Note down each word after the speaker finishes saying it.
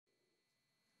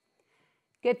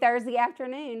Good Thursday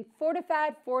afternoon,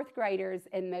 fortified fourth graders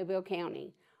in Mobile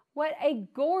County. What a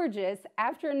gorgeous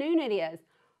afternoon it is.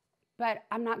 But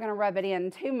I'm not going to rub it in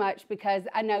too much because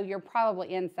I know you're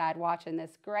probably inside watching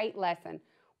this great lesson.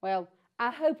 Well,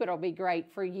 I hope it'll be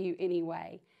great for you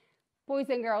anyway. Boys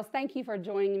and girls, thank you for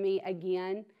joining me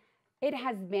again. It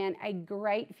has been a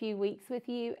great few weeks with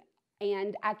you,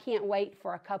 and I can't wait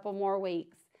for a couple more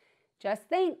weeks. Just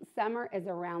think, summer is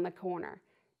around the corner.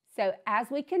 So as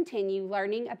we continue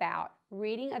learning about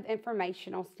Reading of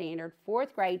Informational Standard,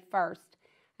 fourth grade first,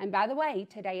 and by the way,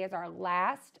 today is our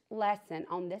last lesson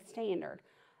on this standard,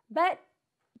 but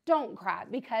don't cry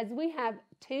because we have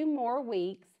 2 more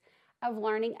weeks of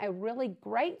learning a really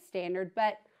great standard,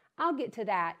 but I'll get to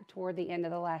that toward the end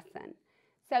of the lesson.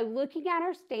 So looking at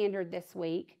our standard this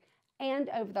week and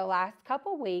over the last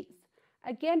couple weeks,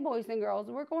 again, boys and girls,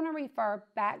 we're going to refer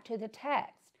back to the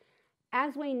text.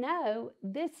 As we know,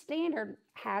 this standard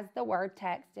has the word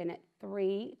text in it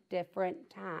 3 different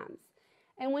times.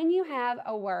 And when you have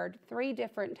a word 3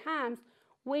 different times,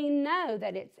 we know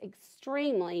that it's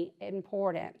extremely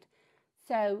important.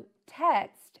 So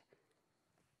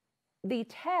the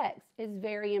text is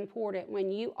very important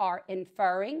when you are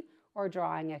inferring or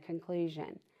drawing a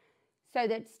conclusion. So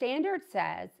the standard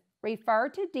says, refer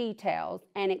to details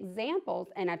and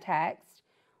examples in a text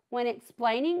when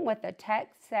explaining what the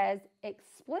text says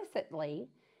explicitly.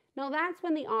 Now that's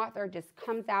when the author just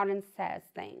comes out and says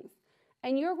things.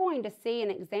 And you're going to see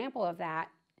an example of that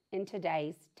in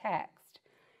today's text.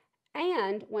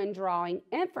 And when drawing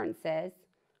inferences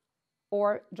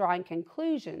or drawing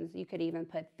conclusions, you could even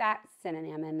put that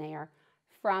synonym in there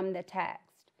from the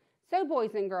text. So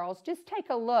boys and girls, just take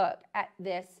a look at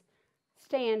this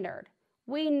standard.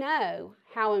 We know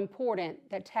how important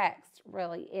the text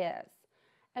really is.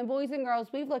 And boys and girls,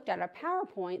 we've looked at a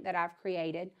PowerPoint that I've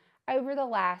created over the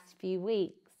last few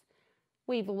weeks.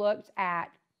 We have looked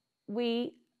at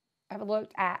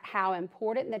how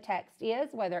important the text is,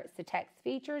 whether it's the text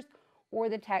features or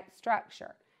the text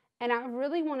structure. And I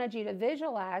really wanted you to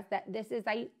visualize that this is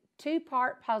a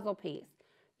 2-part puzzle piece.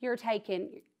 You're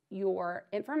taking your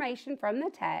information from the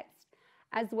text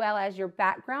as well as your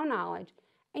background knowledge,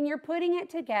 and you're putting it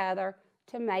together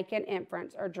to make an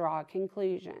inference or draw a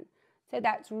conclusion. So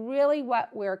that's really what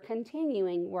we're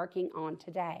continuing working on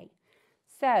today.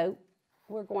 So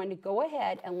we're going to go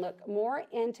ahead and look more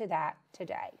into that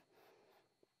today.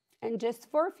 And just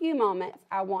for a few moments,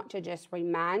 I want to just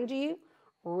remind you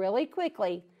really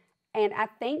quickly, and I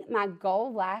think my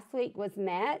goal last week was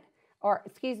met,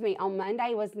 on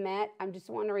Monday was met. I just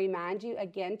want to remind you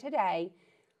again today,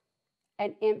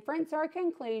 an inference or a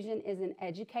conclusion is an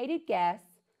educated guess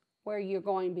where you're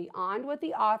going beyond what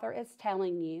the author is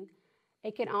telling you.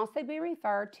 It can also be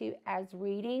referred to as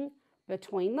reading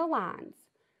between the lines.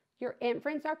 Your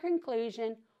inference or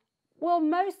conclusion will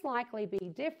most likely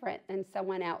be different than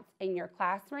someone else in your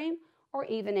classroom or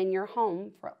even in your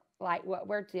home, like what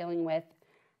we're dealing with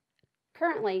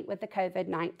currently with the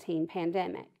COVID-19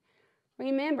 pandemic.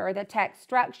 Remember the text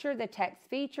structure, the text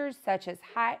features such as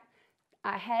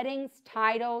headings,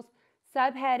 titles,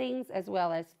 subheadings, as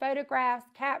well as photographs,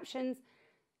 captions,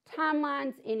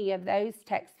 timelines. Any of those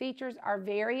text features are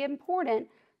very important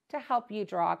to help you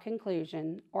draw a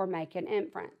conclusion or make an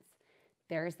inference.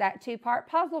 There's that 2-part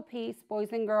puzzle piece, boys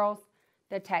and girls.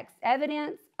 The text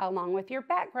evidence, along with your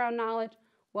background knowledge,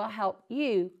 will help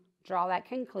you draw that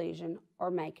conclusion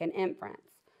or make an inference.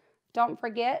 Don't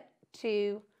forget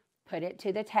to put it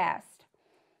to the test.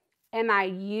 Am I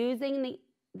using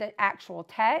the actual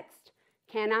text?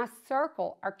 Can I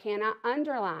circle or can I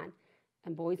underline?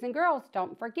 And boys and girls,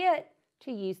 don't forget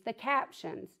to use the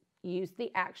captions. Use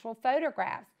the actual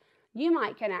photographs. You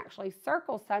can actually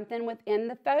circle something within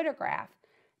the photograph.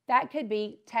 That could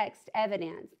be text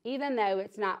evidence, even though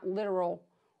it's not literal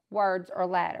words or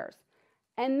letters.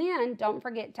 And then don't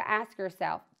forget to ask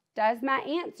yourself, does my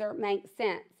answer make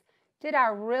sense? Did I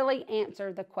really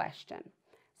answer the question?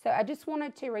 So I just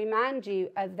wanted to remind you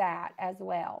of that as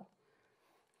well.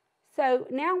 So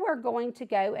now we're going to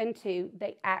go into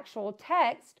the actual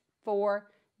text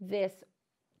for this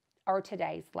or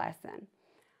today's lesson.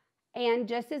 And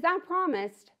just as I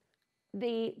promised,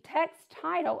 the text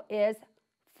title is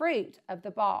Fruit of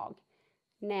the Bog.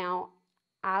 Now,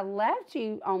 I left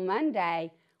you on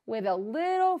Monday with a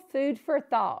little food for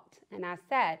thought, and I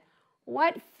said,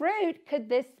 what fruit could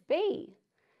this be?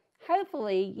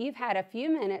 Hopefully, you've had a few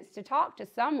minutes to talk to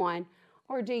someone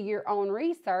or do your own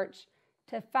research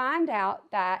to find out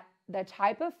that the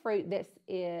type of fruit this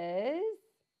is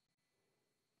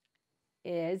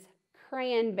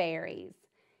cranberries.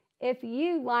 If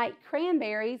you like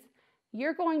cranberries,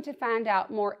 You're going to find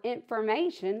out more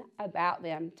information about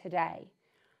them today.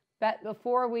 But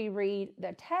before we read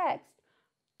the text,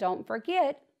 don't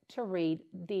forget to read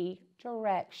the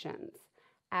directions,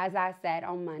 as I said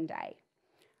on Monday.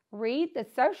 Read the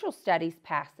social studies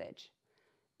passage.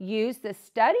 Use the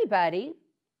study buddy.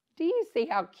 Do you see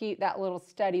how cute that little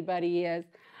study buddy is?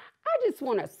 I just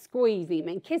want to squeeze him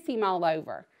and kiss him all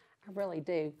over. I really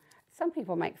do. Some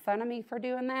people make fun of me for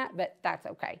doing that, but that's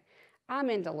okay. I'm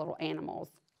into little animals.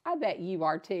 I bet you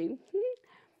are too.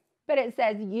 But it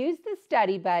says use the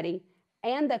study buddy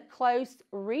and the close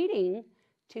reading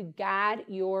to guide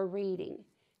your reading.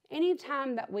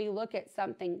 Anytime that we look at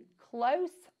something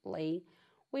closely,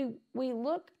 we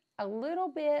look a little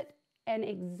bit and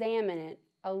examine it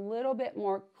a little bit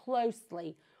more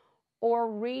closely,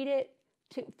 or read it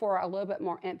for a little bit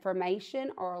more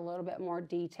information or a little bit more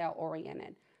detail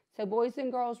oriented. So boys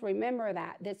and girls, remember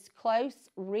that this close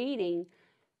reading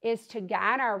is to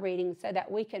guide our reading so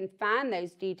that we can find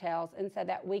those details and so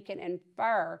that we can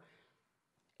infer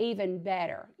even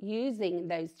better using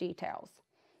those details.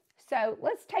 So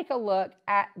let's take a look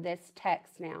at this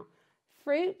text now.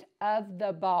 Fruit of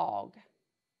the bog.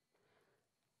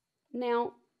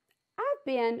 Now, I've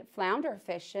been flounder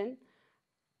fishing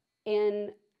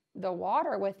in the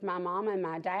water with my mom and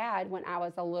my dad when I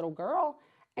was a little girl.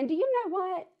 And do you know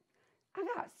what? I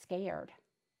got scared.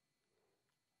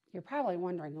 You're probably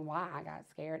wondering why I got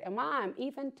scared and why I'm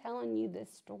even telling you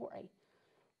this story.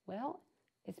 Well,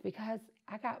 it's because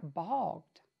I got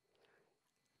bogged.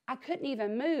 I couldn't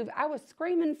even move. I was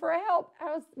screaming for help. I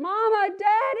was, Mama,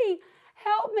 Daddy,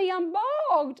 help me, I'm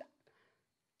bogged.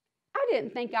 I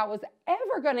didn't think I was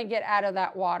ever going to get out of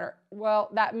that water. Well,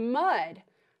 that mud.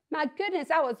 My goodness,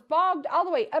 I was bogged all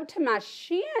the way up to my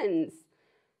shins.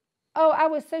 Oh, I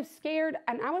was so scared,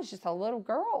 and I was just a little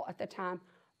girl at the time,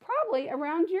 probably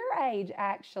around your age,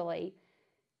 actually.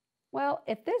 Well,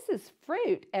 if this is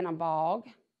fruit in a bog,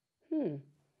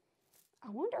 I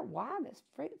wonder why this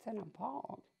fruit's in a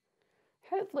bog.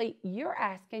 Hopefully, you're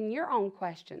asking your own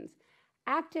questions.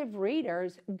 Active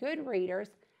readers, good readers,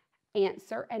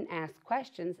 answer and ask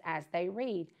questions as they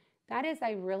read. That is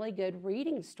a really good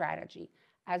reading strategy,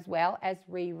 as well as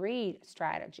reread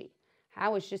strategy. I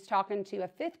was just talking to a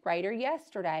 5th grader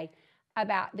yesterday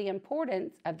about the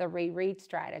importance of the reread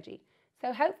strategy.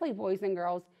 So hopefully, boys and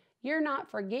girls, you're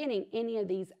not forgetting any of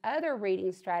these other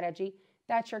reading strategy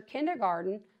that your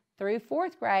kindergarten through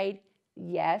 4th grade,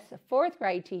 yes, 4th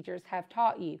grade teachers have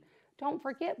taught you. Don't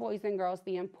forget, boys and girls,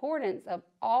 the importance of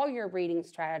all your reading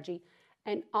strategy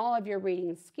and all of your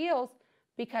reading skills,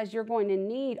 because you're going to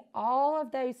need all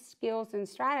of those skills and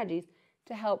strategies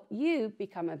to help you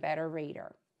become a better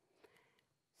reader.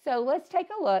 So let's take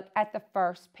a look at the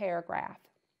first paragraph.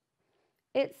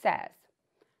 It says,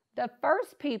 the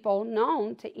first people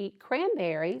known to eat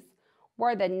cranberries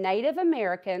were the Native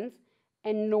Americans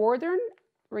in northern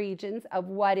regions of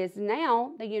what is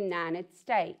now the United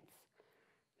States.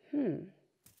 Do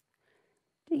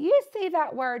you see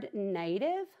that word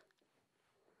native?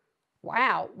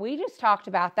 Wow, we just talked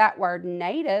about that word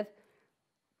native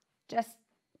just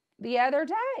the other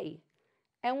day.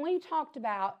 And we talked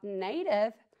about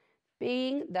native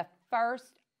being the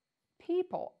first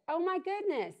people. Oh my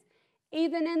goodness.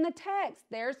 Even in the text,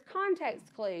 there's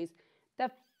context clues.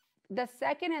 The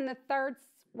second and the third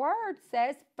word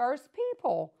says first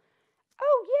people.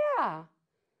 Oh yeah.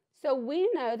 So we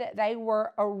know that they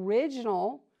were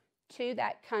original to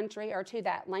that country or to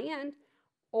that land,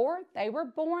 or they were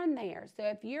born there. So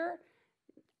if you're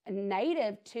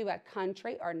native to a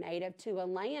country or native to a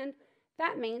land,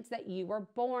 that means that you were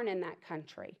born in that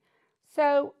country.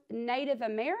 So Native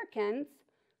Americans,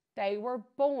 they were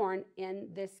born in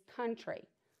this country.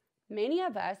 Many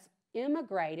of us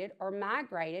immigrated or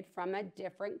migrated from a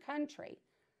different country,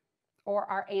 or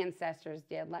our ancestors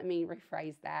did. Let me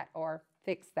rephrase that or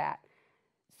fix that.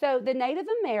 So the Native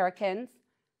Americans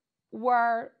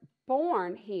were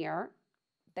born here.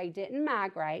 They didn't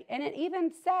migrate. And it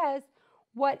even says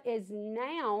what is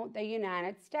now the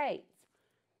United States.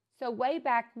 So way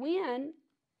back when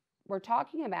we're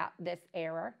talking about this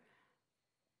era,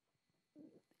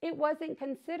 it wasn't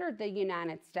considered the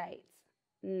United States.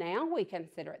 Now we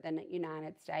consider it the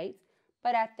United States,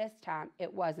 but at this time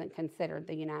it wasn't considered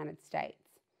the United States.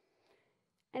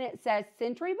 And it says,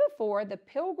 century before the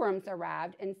Pilgrims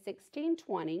arrived in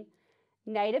 1620,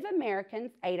 Native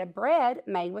Americans ate a bread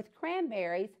made with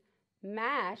cranberries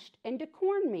mashed into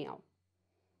cornmeal.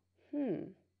 Look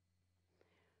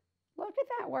at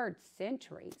that word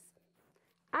centuries.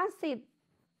 I see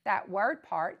that word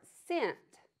part, cent.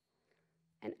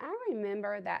 And I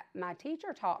remember that my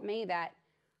teacher taught me that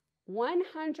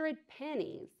 100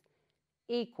 pennies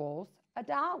equals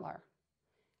 $1.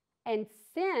 And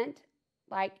cent,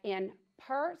 like in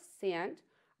per cent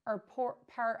or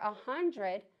per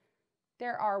 100,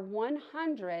 there are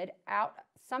 100 out,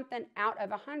 something out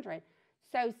of 100.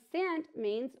 So cent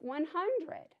means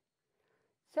 100.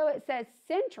 So it says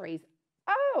centuries.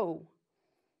 Oh,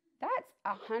 that's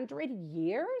 100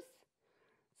 years?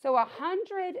 So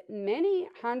many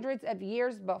hundreds of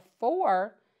years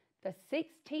before the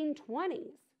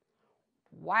 1620s.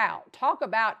 Wow, talk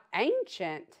about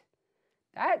ancient.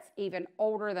 That's even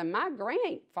older than my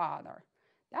grandfather.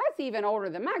 That's even older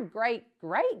than my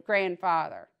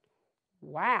great-great-grandfather.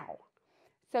 Wow.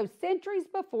 So centuries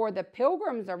before the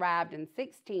Pilgrims arrived in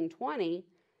 1620,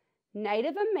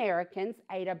 Native Americans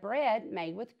ate a bread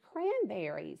made with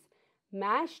cranberries,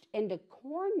 mashed into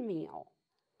cornmeal.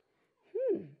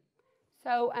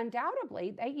 So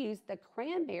undoubtedly, they used the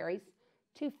cranberries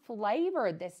to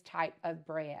flavor this type of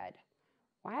bread.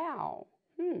 Wow.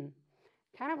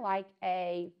 Kind of like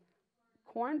a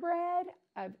cornbread,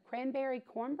 a cranberry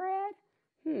cornbread.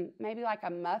 Maybe like a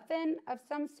muffin of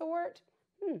some sort.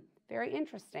 Very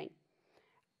interesting.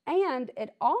 And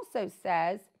it also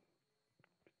says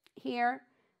here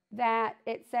that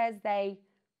it says they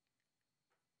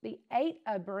ate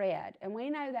a bread. And we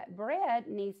know that bread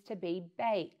needs to be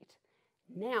baked.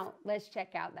 Now, let's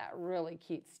check out that really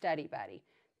cute study buddy,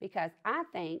 because I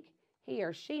think he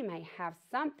or she may have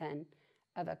something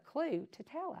of a clue to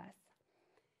tell us.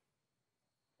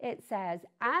 It says,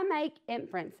 I make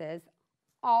inferences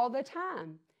all the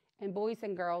time. And boys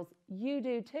and girls, you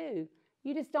do too.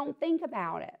 You just don't think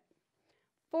about it.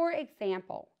 For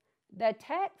example, the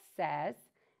text says,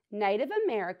 Native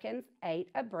Americans ate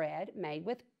a bread made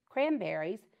with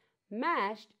cranberries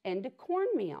mashed into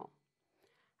cornmeal.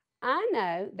 I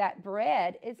know that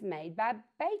bread is made by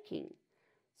baking,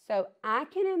 so I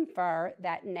can infer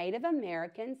that Native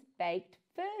Americans baked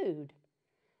food.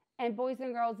 And boys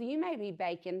and girls, you may be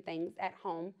baking things at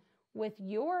home with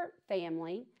your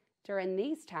family during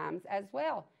these times as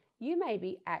well. You may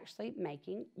be actually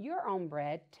making your own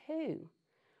bread too.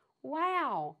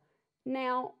 Wow.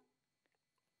 Now,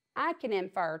 I can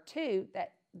infer too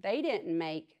that they didn't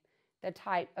make the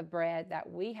type of bread that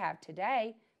we have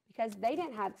today because they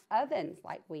didn't have ovens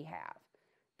like we have.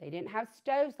 They didn't have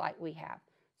stoves like we have.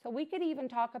 So we could even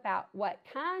talk about what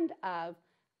kind of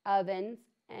ovens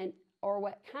or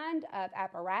what kind of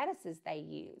apparatuses they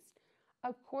used.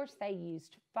 Of course, they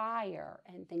used fire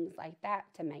and things like that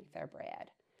to make their bread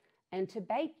and to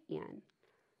bake in.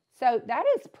 So that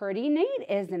is pretty neat,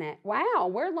 isn't it? Wow,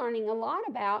 we're learning a lot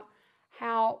about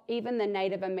how even the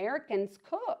Native Americans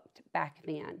cooked back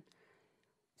then.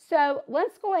 So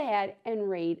let's go ahead and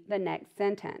read the next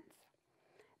sentence.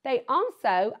 They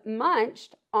also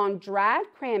munched on dried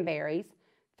cranberries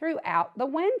throughout the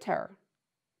winter.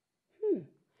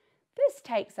 This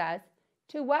takes us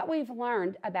to what we've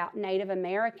learned about Native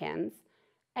Americans,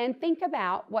 and think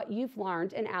about what you've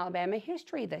learned in Alabama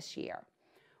history this year.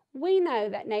 We know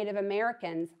that Native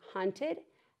Americans hunted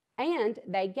and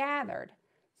they gathered.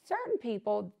 Certain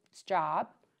people's job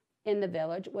in the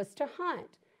village was to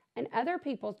hunt, and other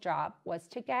people's job was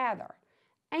to gather.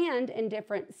 And in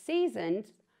different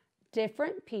seasons,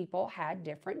 different people had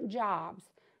different jobs.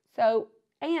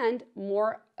 And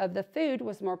more of the food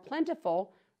was more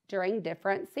plentiful during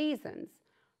different seasons.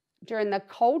 During the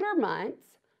colder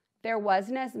months, there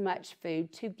wasn't as much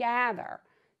food to gather.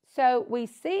 So we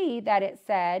see that it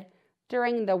said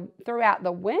throughout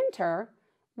the winter,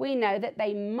 we know that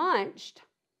they munched.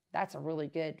 That's a really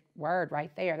good word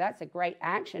right there. That's a great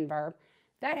action verb.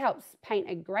 That helps paint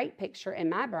a great picture in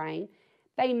my brain.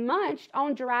 They munched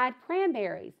on dried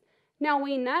cranberries. Now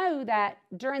we know that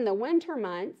during the winter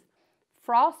months,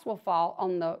 frost will fall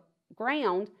on the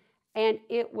ground and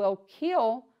it will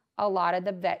kill a lot of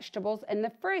the vegetables and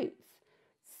the fruits.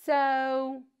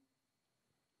 So,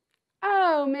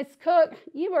 oh, Miss Cook,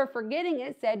 you were forgetting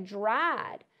it said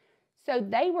dried. So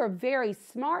they were very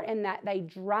smart in that they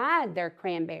dried their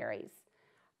cranberries.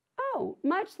 Oh,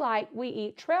 much like we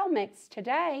eat trail mix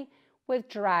today with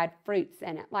dried fruits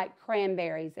in it, like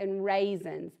cranberries and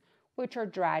raisins, which are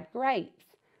dried grapes.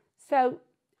 So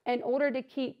in order to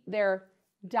keep their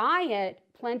diet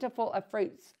plentiful of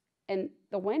fruits in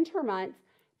the winter months,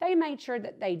 they made sure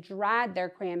that they dried their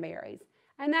cranberries.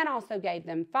 And that also gave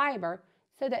them fiber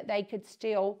so that they could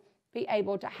still be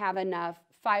able to have enough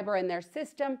fiber in their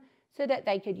system so that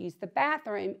they could use the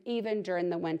bathroom even during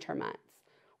the winter months,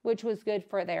 which was good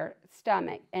for their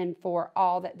stomach and for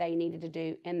all that they needed to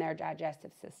do in their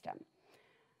digestive system.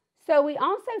 So we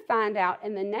also find out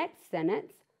in the next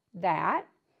sentence that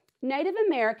Native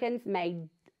Americans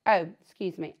I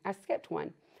skipped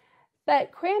one.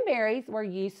 But cranberries were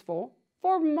useful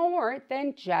for more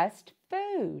than just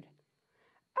food.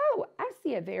 Oh, I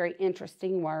see a very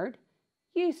interesting word,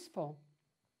 useful.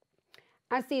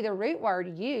 I see the root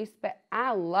word use, but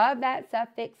I love that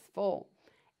suffix full.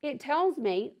 It tells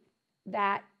me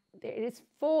that it is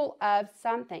full of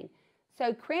something.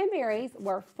 So cranberries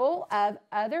were full of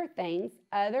other things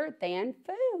other than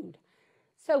food.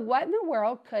 So what in the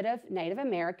world could have Native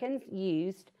Americans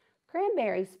used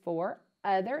cranberries for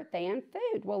other than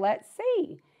food? Well, let's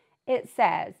see. It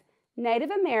says,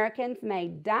 Native Americans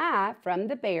made dye from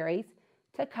the berries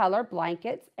to color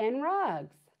blankets and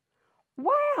rugs.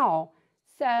 Wow!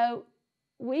 So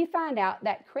we find out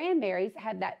that cranberries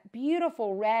had that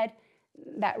beautiful red,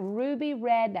 that ruby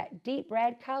red, that deep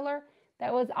red color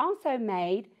that was also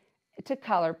made to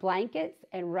color blankets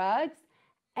and rugs.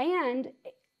 And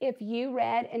if you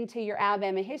read into your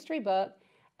Alabama history book,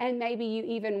 and maybe you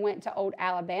even went to old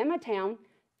Alabama town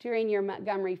during your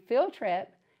Montgomery field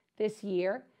trip this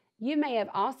year, you may have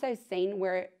also seen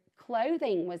where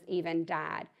clothing was even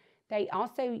dyed. They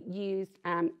also used,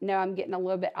 no, I'm getting a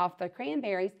little bit off the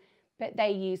cranberries, but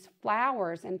they used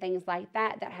flowers and things like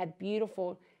that that had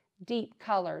beautiful deep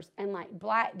colors, and like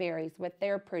blackberries with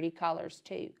their pretty colors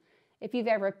too. If you've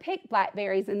ever picked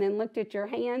blackberries and then looked at your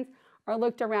hands or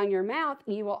looked around your mouth,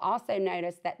 you will also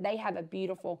notice that they have a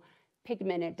beautiful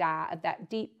pigmented dye of that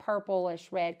deep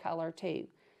purplish red color too.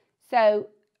 So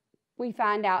we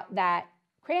find out that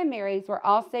cranberries were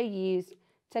also used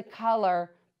to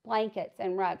color blankets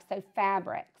and rugs, so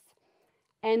fabrics.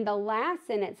 And the last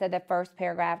sentence of the first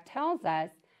paragraph tells us,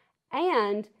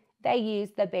 and they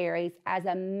used the berries as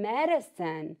a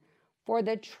medicine for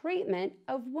the treatment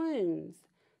of wounds.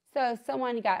 So if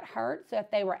someone got hurt, so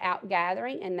if they were out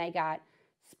gathering and they got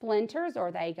splinters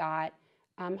or they got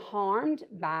harmed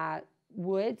by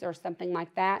woods or something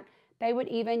like that, they would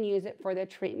even use it for the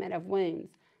treatment of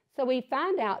wounds. So we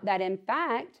find out that in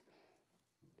fact,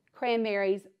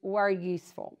 cranberries were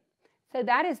useful. So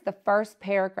that is the first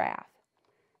paragraph.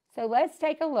 So let's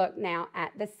take a look now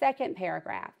at the second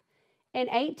paragraph. In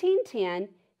 1810,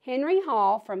 Henry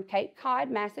Hall from Cape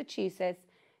Cod, Massachusetts,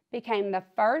 became the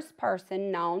first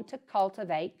person known to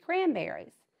cultivate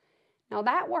cranberries. Now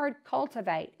that word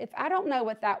cultivate, if I don't know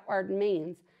what that word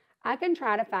means, I can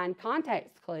try to find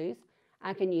context clues.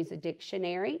 I can use a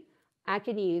dictionary. I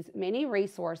can use many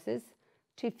resources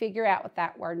to figure out what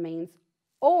that word means,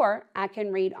 or I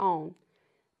can read on.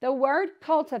 The word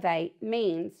cultivate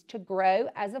means to grow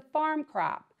as a farm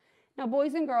crop. Now,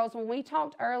 boys and girls, when we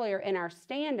talked earlier in our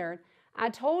standard, I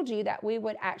told you that we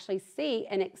would actually see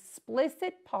an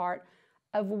explicit part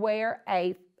of where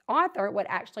an author would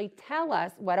actually tell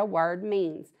us what a word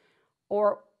means,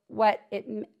 or what it,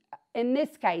 in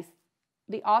this case,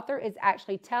 the author is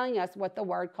actually telling us what the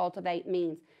word cultivate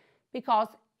means, because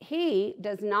he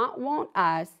does not want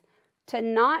us to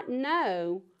not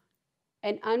know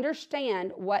and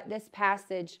understand what this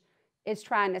passage is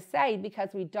trying to say because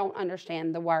we don't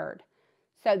understand the word.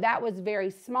 So that was very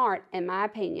smart, in my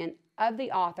opinion, of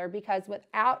the author, because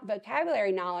without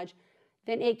vocabulary knowledge,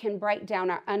 then it can break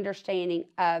down our understanding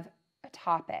of a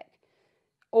topic,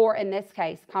 or in this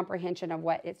case, comprehension of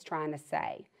what it's trying to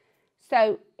say.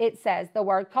 So it says the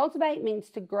word cultivate means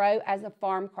to grow as a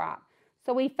farm crop.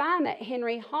 So we find that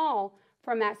Henry Hall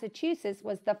from Massachusetts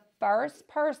was the first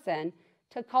person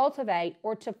to cultivate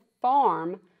or to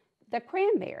farm the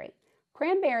cranberry.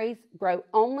 Cranberries grow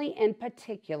only in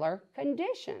particular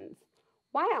conditions.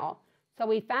 Wow. So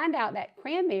we find out that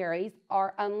cranberries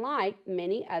are unlike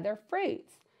many other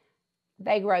fruits.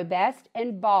 They grow best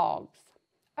in bogs.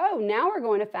 Oh, now we're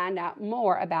going to find out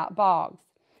more about bogs.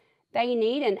 They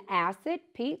need an acid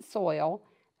peat soil,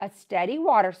 a steady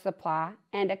water supply,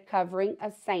 and a covering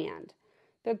of sand.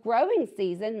 The growing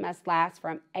season must last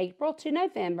from April to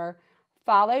November,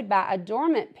 followed by a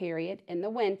dormant period in the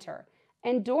winter.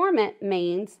 And dormant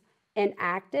means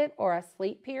inactive or a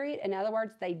sleep period. In other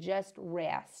words, they just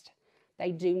rest.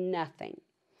 They do nothing.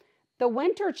 The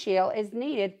winter chill is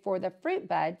needed for the fruit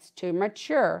buds to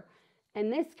mature. In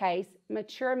this case,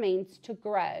 mature means to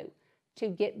grow, to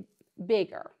get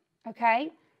bigger.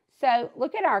 Okay? So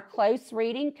look at our close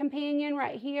reading companion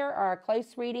right here, or our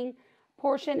close reading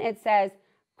portion. It says,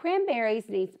 cranberries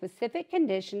need specific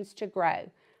conditions to grow.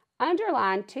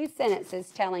 Underline two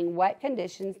sentences telling what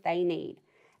conditions they need.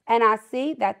 And I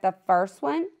see that the first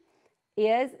one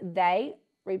is they,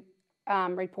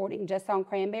 reporting just on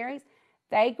cranberries.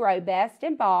 They grow best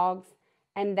in bogs,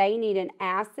 and they need an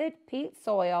acid peat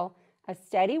soil, a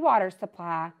steady water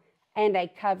supply, and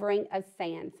a covering of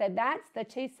sand. So that's the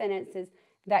two sentences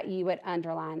that you would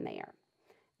underline there.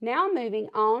 Now moving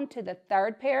on to the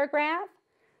third paragraph.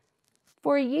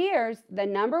 For years, the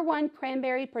 #1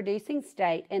 cranberry producing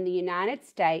state in the United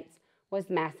States was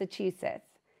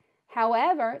Massachusetts.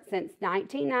 However, since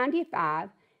 1995,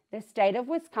 the state of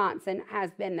Wisconsin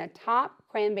has been the top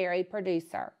cranberry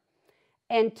producer.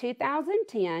 In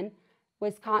 2010,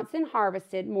 Wisconsin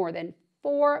harvested more than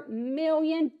 4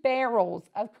 million barrels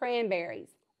of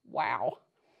cranberries. Wow!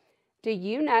 Do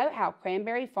you know how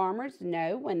cranberry farmers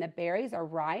know when the berries are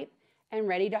ripe and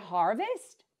ready to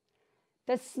harvest?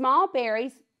 The small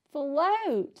berries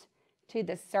float to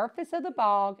the surface of the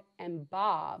bog and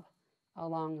bob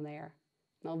along there.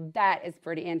 Well, that is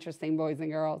pretty interesting, boys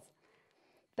and girls.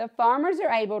 The farmers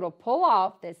are able to pull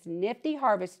off this nifty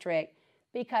harvest trick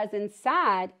because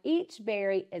inside each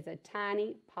berry is a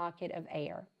tiny pocket of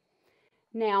air.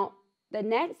 Now, the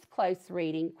next close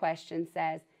reading question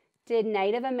says, did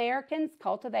Native Americans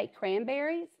cultivate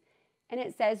cranberries? And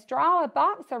it says, draw a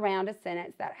box around a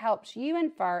sentence that helps you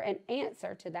infer an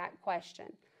answer to that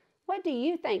question. What do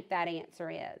you think that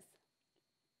answer is?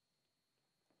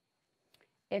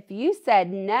 If you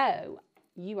said no,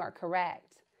 you are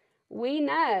correct. We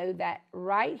know that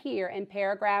right here in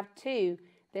paragraph 2,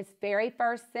 this very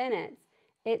first sentence,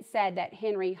 it said that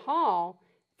Henry Hall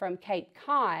from Cape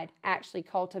Cod actually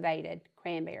cultivated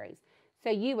cranberries. So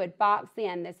you would box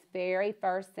in this very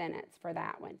first sentence for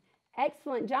that one.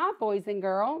 Excellent job, boys and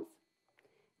girls.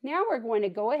 Now we're going to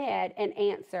go ahead and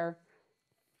answer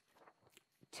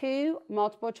 2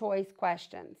 multiple choice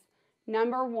questions.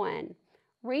 Number 1,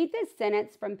 read the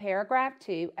sentence from paragraph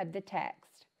 2 of the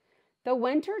text. The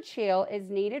winter chill is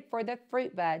needed for the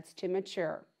fruit buds to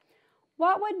mature.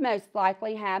 What would most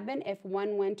likely happen if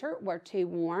one winter were too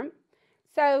warm?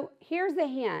 So here's a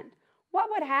hint. What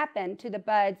would happen to the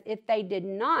buds if they did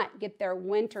not get their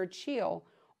winter chill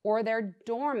or their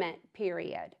dormant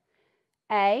period?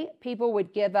 A, people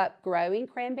would give up growing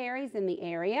cranberries in the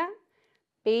area.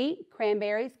 B,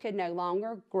 cranberries could no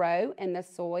longer grow in the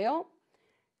soil.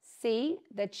 C,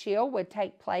 the chill would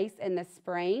take place in the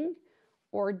spring.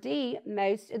 Or D,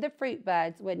 most of the fruit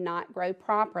buds would not grow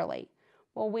properly.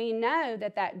 Well, we know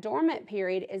that that dormant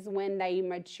period is when they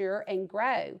mature and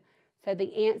grow. So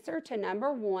the answer to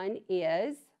number 1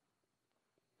 is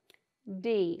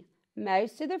D.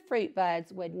 Most of the fruit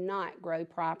buds would not grow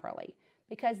properly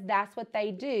because that's what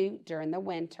they do during the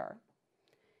winter.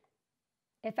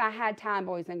 If I had time,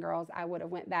 boys and girls, I would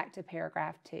have went back to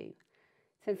paragraph 2.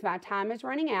 Since my time is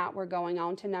running out, we're going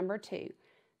on to number 2.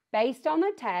 Based on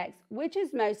the text, which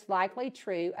is most likely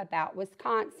true about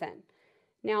Wisconsin?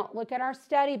 Now, look at our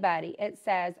study buddy. It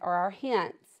says, or our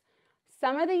hints.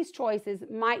 Some of these choices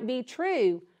might be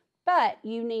true, but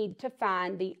you need to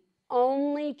find the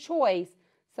only choice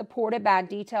supported by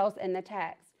details in the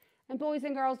text. And boys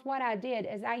and girls, what I did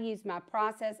is I used my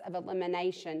process of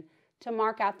elimination to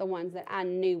mark out the ones that I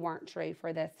knew weren't true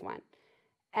for this one.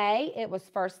 A, it was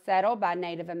first settled by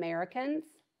Native Americans.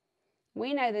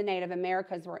 We know the Native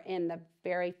Americans were in the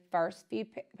very first few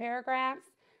paragraphs,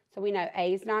 so we know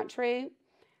A is not true.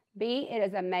 B, it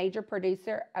is a major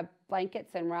producer of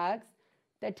blankets and rugs.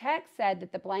 The text said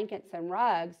that the blankets and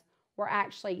rugs were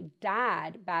actually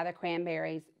dyed by the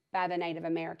cranberries by the Native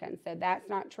Americans, so that's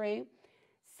not true.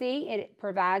 C, it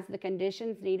provides the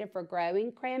conditions needed for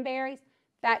growing cranberries.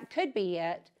 That could be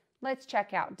it. Let's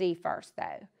check out D first,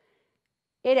 though.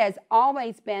 It has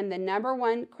always been the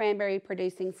 #1 cranberry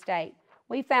producing state.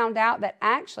 We found out that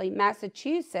actually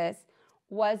Massachusetts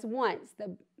was once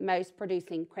the most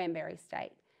producing cranberry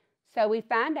state. So we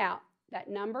find out that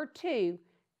number 2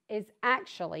 is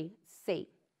actually C.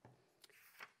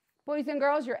 Boys and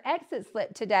girls, your exit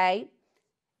slip today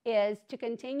is to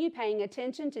continue paying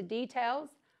attention to details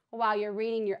while you're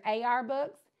reading your AR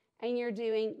books and you're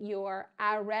doing your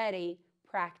I Ready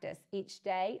practice each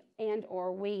day and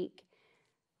or week.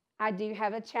 I do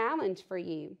have a challenge for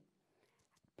you.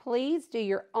 Please do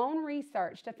your own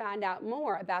research to find out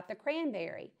more about the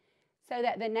cranberry so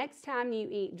that the next time you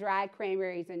eat dried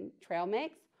cranberries and trail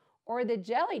mix or the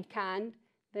jellied kind,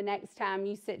 the next time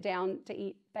you sit down to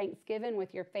eat Thanksgiving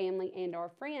with your family and or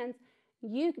friends,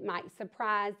 you might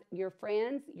surprise your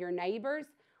friends, your neighbors,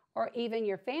 or even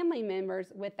your family members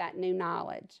with that new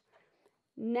knowledge.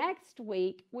 Next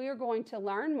week, we are going to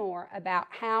learn more about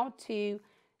how to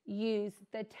use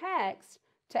the text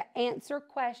to answer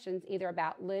questions either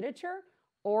about literature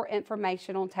or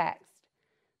informational text.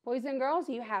 Boys and girls,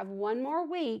 you have one more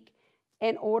week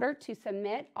in order to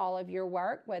submit all of your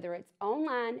work, whether it's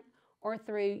online or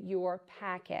through your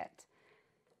packet.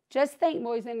 Just think,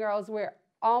 boys and girls, we're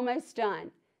almost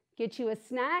done. Get you a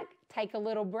snack, take a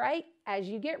little break as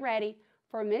you get ready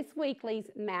for Miss Weekly's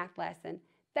math lesson.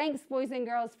 Thanks, boys and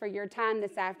girls, for your time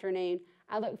this afternoon.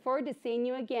 I look forward to seeing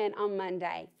you again on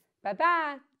Monday.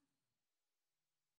 Bye-bye.